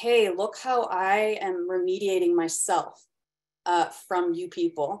 hey, look how I am remediating myself from you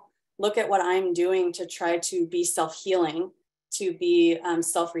people. Look at what I'm doing to try to be self-healing, to be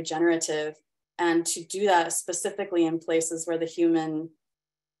self-regenerative, and to do that specifically in places where the human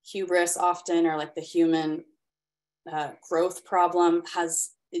hubris often, or like the human growth problem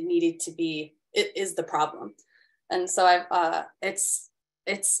it is the problem. And so it's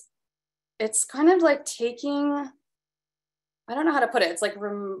kind of like taking, I don't know how to put it. It's like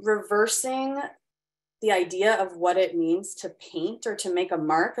reversing the idea of what it means to paint or to make a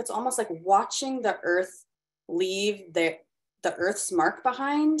mark. It's almost like watching the earth leave the earth's mark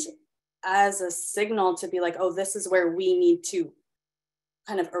behind as a signal to be like, oh, this is where we need to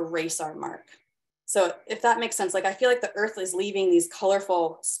kind of erase our mark. So if that makes sense, like I feel like the earth is leaving these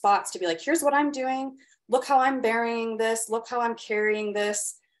colorful spots to be like, here's what I'm doing. Look how I'm burying this. Look how I'm carrying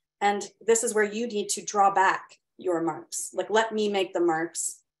this. And this is where you need to draw back your marks. Like, let me make the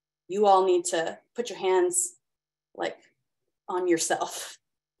marks. You all need to put your hands like on yourself,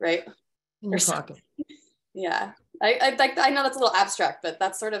 right? In your pocket. Yeah. I know that's a little abstract, but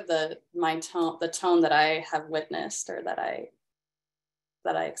that's sort of the tone that I have witnessed or that I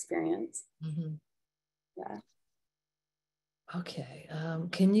experience. Mm-hmm. Yeah. Okay.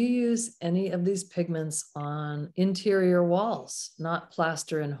 Can you use any of these pigments on interior walls, not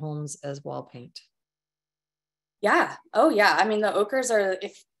plaster in homes as wall paint? Yeah. Oh yeah. I mean, the ochres are,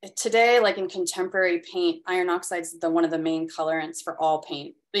 if today, like in contemporary paint, iron oxide is one of the main colorants for all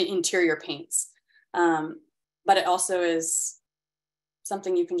paint, interior paints. But it also is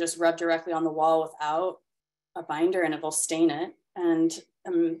something you can just rub directly on the wall without a binder and it will stain it. And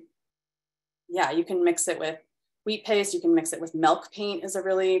yeah, you can mix it with wheat paste. You can mix it with milk paint is a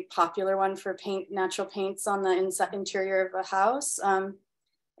really popular one for natural paints on the interior of a house.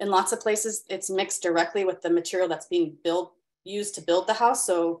 In lots of places, it's mixed directly with the material that's being used to build the house.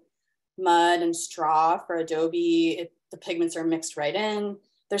 So mud and straw for adobe, the pigments are mixed right in.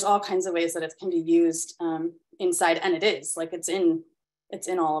 There's all kinds of ways that it can be used inside, and it is like it's in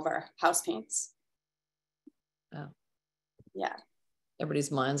all of our house paints. Oh. Yeah. Everybody's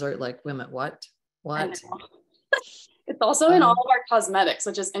minds are like, women, what? It's also in all of our cosmetics,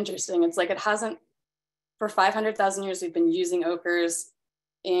 which is interesting. It's like it hasn't, for 500,000 years, we've been using ochres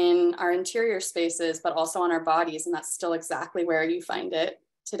in our interior spaces, but also on our bodies. And that's still exactly where you find it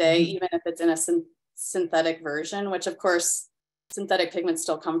today, even if it's in a synthetic version, which of course, synthetic pigments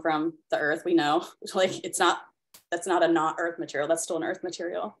still come from the earth. We know, like that's not a not earth material. That's still an earth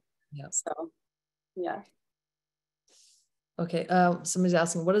material. Yeah. So, yeah. Okay. Somebody's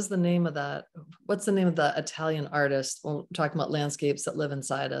asking, what is the name of that? What's the name of the Italian artist? Well, we're talking about landscapes that live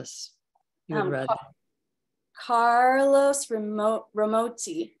inside us. You had read. Carlos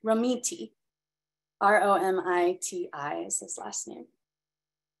Romiti, Romiti is his last name.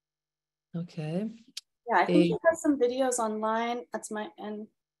 Okay. Yeah, I think he has some videos online.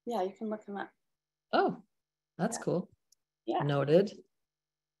 Yeah, you can look him up. Oh, that's cool. Yeah. Noted.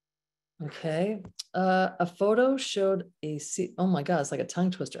 Okay. A photo showed oh my God, it's like a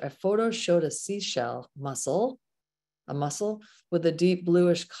tongue twister. A photo showed a seashell mussel, with a deep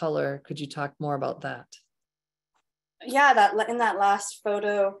bluish color. Could you talk more about that? Yeah, in that last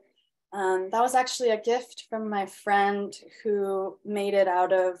photo, that was actually a gift from my friend who made it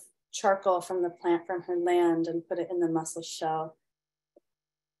out of charcoal from the plant from her land and put it in the mussel shell.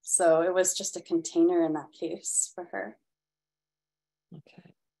 So it was just a container in that case for her.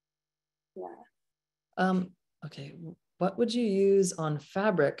 Okay. Yeah. Okay. What would you use on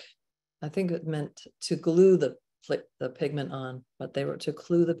fabric? I think it meant to glue the pigment on, but they were to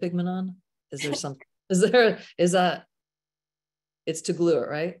glue the pigment on. Is there something? Is that? It's to glue it,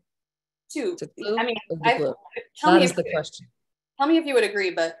 right? To glue. I mean, that is the question. Tell me if you would agree,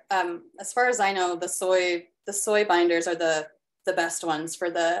 but as far as I know, the soy binders are the best ones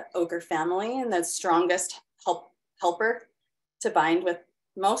for the ochre family and the strongest helper to bind with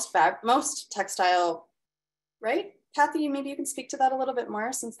most textile, right? Kathy, maybe you can speak to that a little bit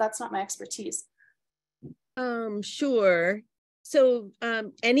more since that's not my expertise. Sure. So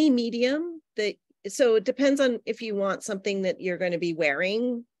any medium so it depends on if you want something that you're going to be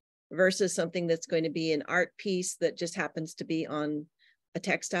wearing versus something that's going to be an art piece that just happens to be on a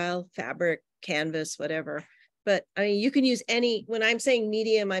textile, fabric, canvas, whatever. But I mean, you can use when I'm saying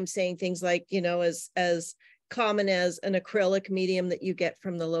medium, I'm saying things like, as common as an acrylic medium that you get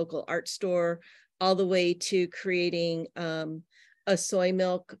from the local art store, all the way to creating a soy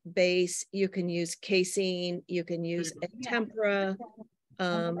milk base. You can use casein, you can use tempera.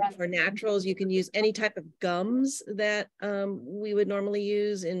 For naturals, you can use any type of gums that we would normally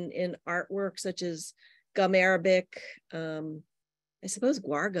use in artwork, such as gum arabic. I suppose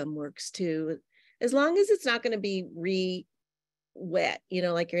guar gum works too, as long as it's not going to be wet,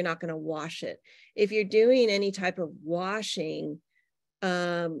 like you're not going to wash it. If you're doing any type of washing,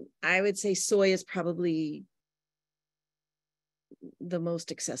 I would say soy is probably the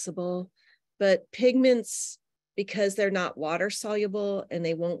most accessible, but pigments, because they're not water soluble and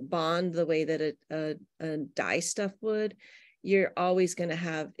they won't bond the way that a dye stuff would, it's always going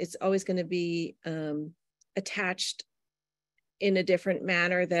to be attached in a different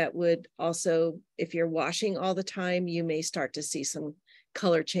manner that would also, if you're washing all the time, you may start to see some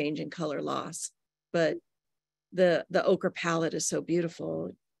color change and color loss. But the ochre palette is so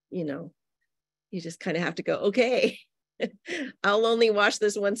beautiful, you know, you just kind of have to go, okay, I'll only wash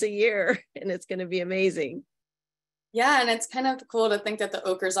this once a year and it's going to be amazing. Yeah, and it's kind of cool to think that the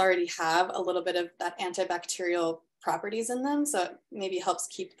ochres already have a little bit of that antibacterial properties in them. So it maybe helps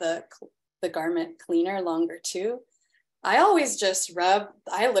keep the garment cleaner longer too. I always just rub,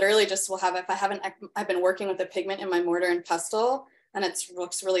 I literally just will have, if I haven't, I've been working with a pigment in my mortar and pestle and it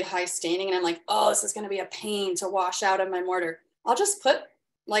looks really high staining and I'm like, oh, this is going to be a pain to wash out of my mortar. I'll just put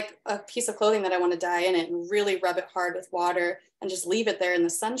like a piece of clothing that I want to dye in it and really rub it hard with water and just leave it there in the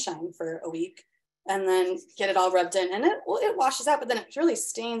sunshine for a week and then get it all rubbed in and it washes out, but then it really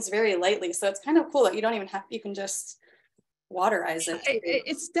stains very lightly. So it's kind of cool that you don't even have, you can just waterize it.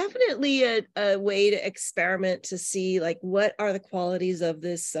 It's definitely a way to experiment to see like what are the qualities of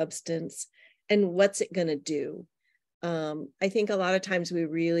this substance and what's it going to do. I think a lot of times we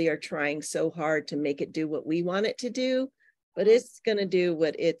really are trying so hard to make it do what we want it to do, but it's going to do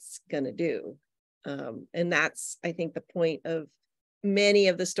what it's going to do. And that's, I think, the point of many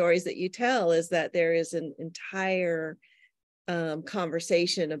of the stories that you tell is that there is an entire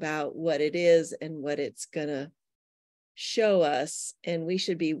conversation about what it is and what it's going to show us. And we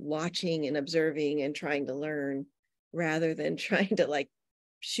should be watching and observing and trying to learn rather than trying to like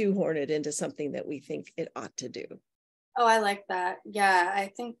shoehorn it into something that we think it ought to do. Oh, I like that. Yeah,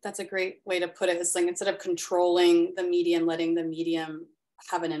 I think that's a great way to put it. It's like instead of controlling the medium, letting the medium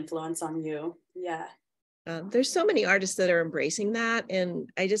have an influence on you. Yeah. There's so many artists that are embracing that. And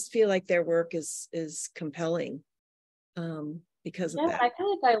I just feel like their work is compelling because of that. I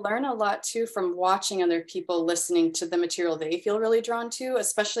feel like I learn a lot too from watching other people, listening to the material they feel really drawn to,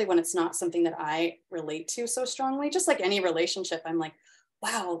 especially when it's not something that I relate to so strongly. Just like any relationship, I'm like,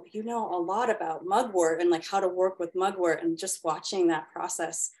 wow, you know a lot about mugwort and like how to work with mugwort, and just watching that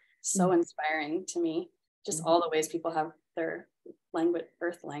process, so inspiring to me. Just all the ways people have their language,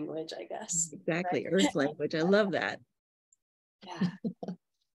 earth language, I guess. Exactly, right? Earth language. I love that. Yeah.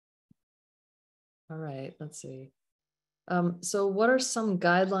 All right, let's see. So what are some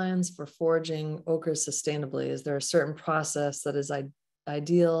guidelines for foraging ochres sustainably? Is there a certain process that is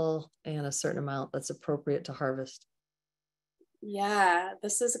ideal and a certain amount that's appropriate to harvest? Yeah,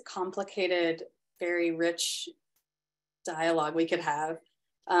 this is a complicated, very rich dialogue we could have.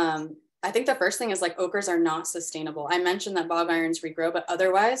 I think the first thing is like ochres are not sustainable. I mentioned that bog irons regrow, but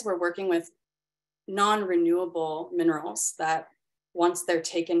otherwise we're working with non-renewable minerals that once they're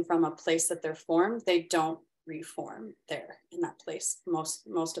taken from a place that they're formed, they don't reform there in that place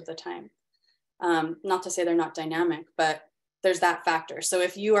most of the time. Not to say they're not dynamic, but there's that factor. So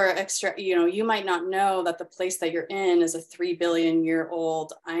if you are extra, you know, you might not know that the place that you're in is a 3 billion year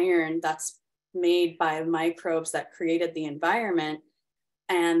old iron that's made by microbes that created the environment,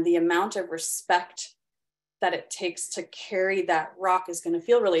 and the amount of respect that it takes to carry that rock is going to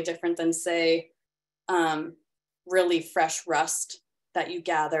feel really different than, say, really fresh rust that you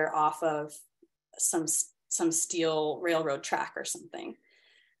gather off of some steel railroad track or something.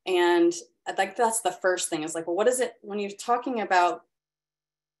 And I think that's the first thing, is like, well, what is it when you're talking about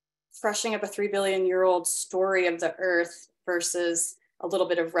freshening up a 3 billion year old story of the earth versus a little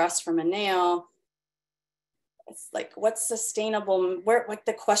bit of rust from a nail? It's like, what's sustainable? Like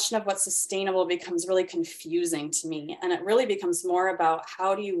the question of what's sustainable becomes really confusing to me. And it really becomes more about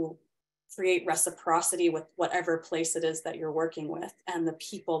how do you create reciprocity with whatever place it is that you're working with and the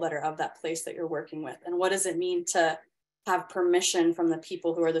people that are of that place that you're working with. And what does it mean to have permission from the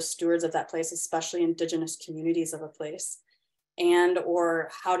people who are the stewards of that place, especially indigenous communities of a place? And or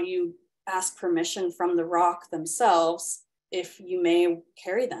how do you ask permission from the rock themselves if you may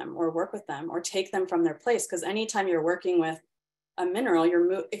carry them or work with them or take them from their place? Because anytime you're working with a mineral,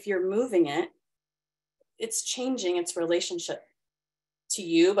 if you're moving it, it's changing its relationship to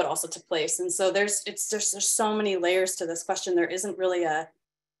you, but also to place. And so there's so many layers to this question. There isn't really a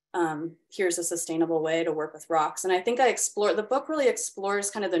here's a sustainable way to work with rocks. And I think the book really explores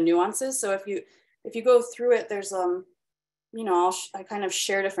kind of the nuances. So if you go through it, there's you know, I kind of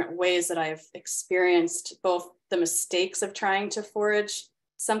share different ways that I've experienced both the mistakes of trying to forage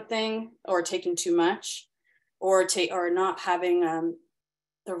something or taking too much, or not having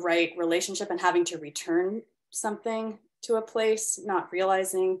the right relationship and having to return something to a place, not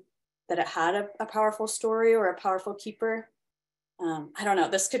realizing that it had a powerful story or a powerful keeper. I don't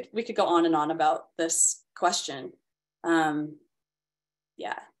know, we could go on and on about this question.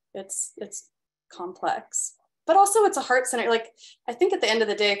 Yeah, it's complex, but also it's a heart center. Like, I think at the end of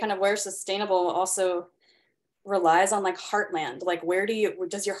the day, kind of where sustainable also relies on like heartland. Like,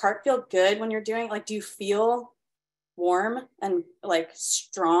 does your heart feel good when you're doing, like, do you feel warm and like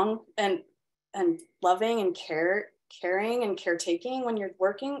strong and loving and caring and caretaking when you're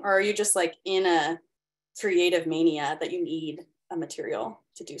working? Or are you just like in a creative mania that you need a material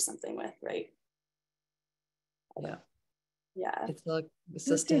to do something with, right? Yeah. It's like That's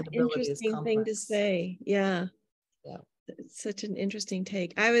an sustainability is interesting complex. thing to say. Yeah. It's such an interesting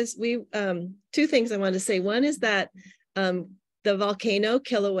take. Two things I wanted to say. One is that the volcano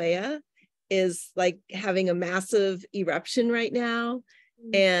Kilauea is like having a massive eruption right now.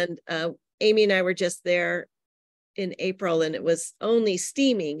 And Amy and I were just there in April, and it was only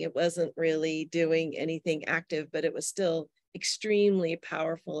steaming. It wasn't really doing anything active, but it was still extremely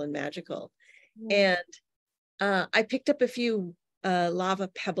powerful and magical. And I picked up a few lava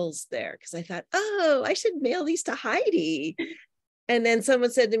pebbles there because I thought, oh, I should mail these to Heidi. And then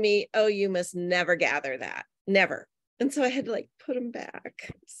someone said to me, oh, you must never gather that, never. And so I had to like put them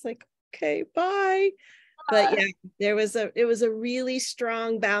back. It's like, okay, bye. But yeah, it was a really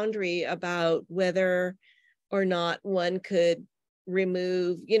strong boundary about whether or not one could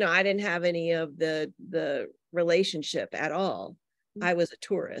remove, I didn't have any of the relationship at all. I was a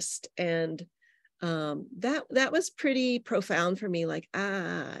tourist, and that was pretty profound for me. Like,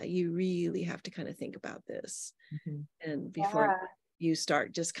 you really have to kind of think about this. And before you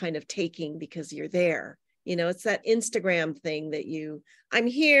start just kind of taking because you're there, it's that Instagram thing that I'm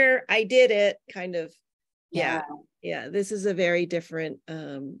here, I did it kind of. Yeah. This is a very different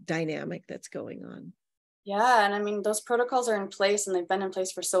dynamic that's going on. Yeah. And I mean, those protocols are in place, and they've been in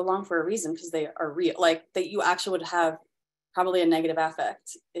place for so long for a reason, because they are real, like that you actually would have probably a negative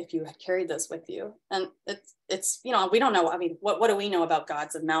affect if you carried this with you. And it's we don't know. I mean, what do we know about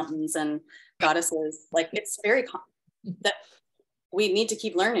gods of mountains and goddesses? Like, it's very that we need to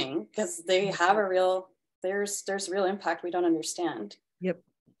keep learning, because they have there's real impact we don't understand. Yep.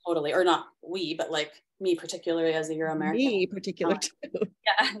 Totally. Or not we, but like me particularly as a Euro-American. Me particular too.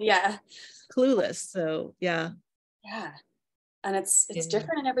 Yeah. Clueless. So yeah. And it's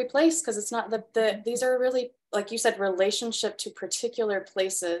different in every place, because it's not these are really, like you said, relationship to particular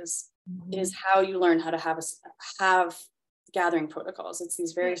places is how you learn how to have gathering protocols. It's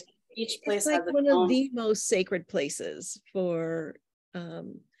these very, each place it's like has one of the most sacred places for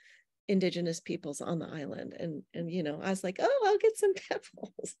indigenous peoples on the island. And I was like, oh, I'll get some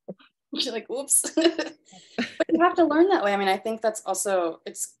pebbles. You're like, oops. But you have to learn that way. I mean, I think that's also,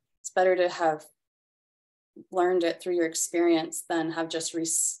 it's better to have learned it through your experience than have just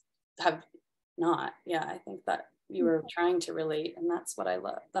have not. Yeah, I think that you were trying to relate, and that's what I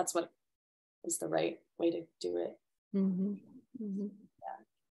love. That's what is the right way to do it. I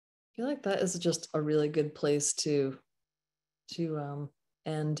feel like that is just a really good place to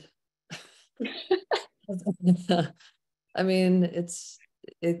end. I mean,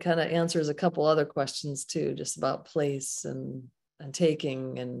 it kind of answers a couple other questions too, just about place and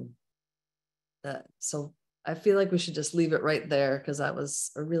taking and that. So I feel like we should just leave it right there, because that was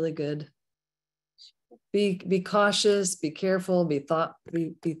a really good. Be cautious, be careful, be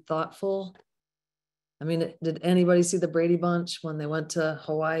thoughtful. I mean, did anybody see the Brady Bunch when they went to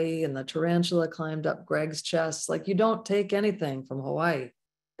Hawaii and the tarantula climbed up Greg's chest? Like, you don't take anything from Hawaii.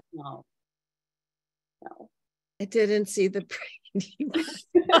 No. I didn't see the Brady Bunch.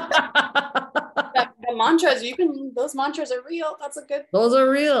 The mantras, those mantras are real. That's a good. Those are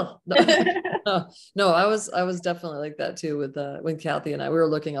real. No, I was definitely like that too with when Kathy and I, we were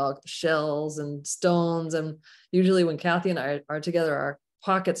looking at shells and stones, and usually when Kathy and I are together, our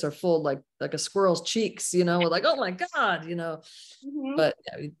pockets are full like a squirrel's cheeks, we're like, oh my God, but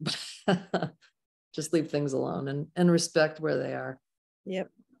just leave things alone and respect where they are. Yep.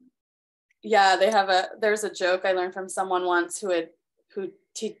 Yeah, there's a joke I learned from someone once who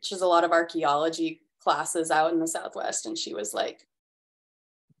teaches a lot of archaeology classes out in the Southwest, and she was like,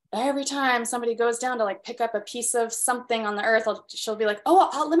 every time somebody goes down to like pick up a piece of something on the earth, she'll be like,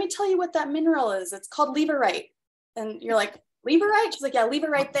 oh, let me tell you what that mineral is. It's called leverite. And you're like, leverite? She's like, yeah, leave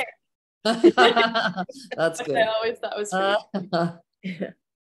it right there. That's good. I always thought was pretty.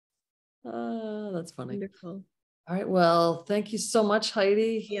 That's funny. Wonderful. All right. Well, thank you so much,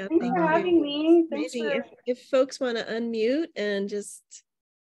 Heidi. Yeah, Thanks for having me. If folks want to unmute and just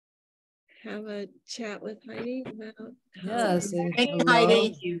have a chat with Heidi about Yes. Thank you, Heidi.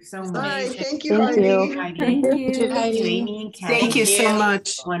 Thank you so much. Hi, thank you, Heidi. Thank you. Amy and Kathy. Thank you so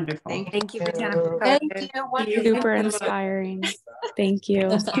much. Wonderful. Thank you. Thank you. Wonderful. Super inspiring. Thank you.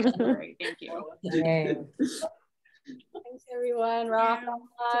 Great. Thank you. Yay. Thanks, everyone. Rock on.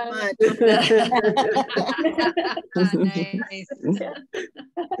 so much.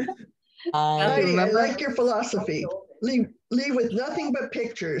 Kathy, I remember? like your philosophy. Leave with nothing but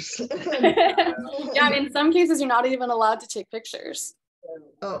pictures. Yeah, and in some cases, you're not even allowed to take pictures.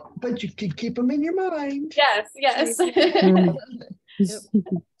 Oh, but you can keep them in your mind. Yes, yes. Mm.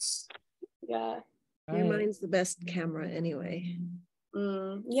 Yeah. Your Right. mind's the best camera anyway.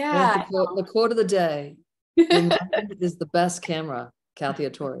 There's Yeah. the quote of the day. Your mind is the best camera, Kathy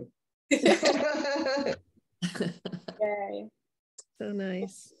Atori. Yay. So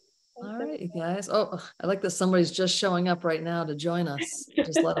nice. All right, you guys. Oh, I like that somebody's just showing up right now to join us.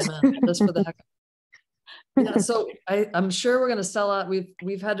 Just let them in, just for the heck. Yeah, so I'm sure we're gonna sell out.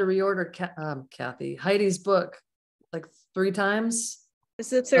 We've had to reorder Kathy Heidi's book like 3 times. It's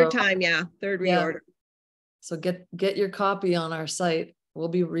the third So, time, yeah, third yeah. reorder. So get your copy on our site. We'll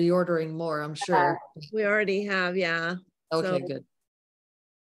be reordering more, I'm sure. We already have, yeah. Okay, So good.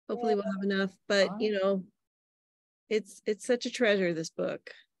 hopefully we'll have enough, but you know, it's such a treasure, this book.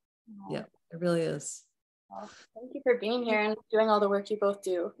 Yeah, it really is. Well, thank you for being here and doing all the work you both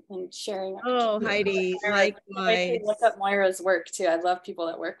do and sharing. Oh, Heidi, I'd like likewise. to look up Moira's work too. I love people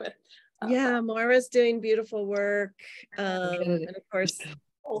that work with. Yeah, Moira's doing beautiful work. Okay. And of course,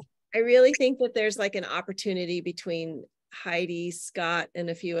 I really think that there's like an opportunity between Heidi, Scott, and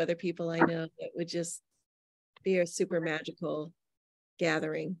a few other people I know that would just be a super magical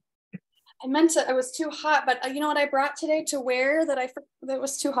gathering. I meant to, I was too hot, but you know what I brought today to wear that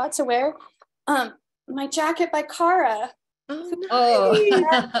was too hot to wear? My jacket by Cara. Oh,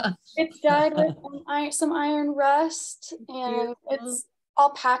 nice. It's dyed with some iron rust, and it's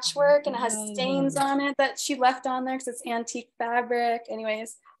all patchwork, and it has stains on it that she left on there because it's antique fabric.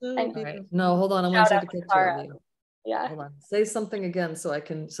 Anyways, So and All right. No, hold on. I want to take a picture Cara. of you. Yeah. Hold on. Say something again so I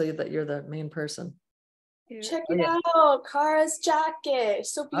can say that you're the main person. Here. Check Oh, it yeah. out, Cara's jacket.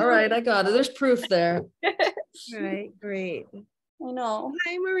 So beautiful. All right, I got it. There's proof there. Right, great. I know.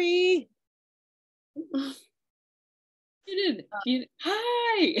 Hi, Marie.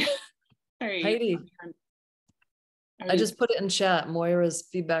 Hi. Heidi, I just put it in chat. Moira's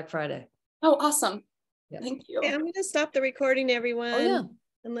Feedback Friday. Oh, awesome. Yeah. Thank you. Okay, I'm going to stop the recording, everyone. Oh, yeah.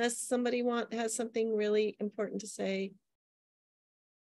 Unless somebody has something really important to say.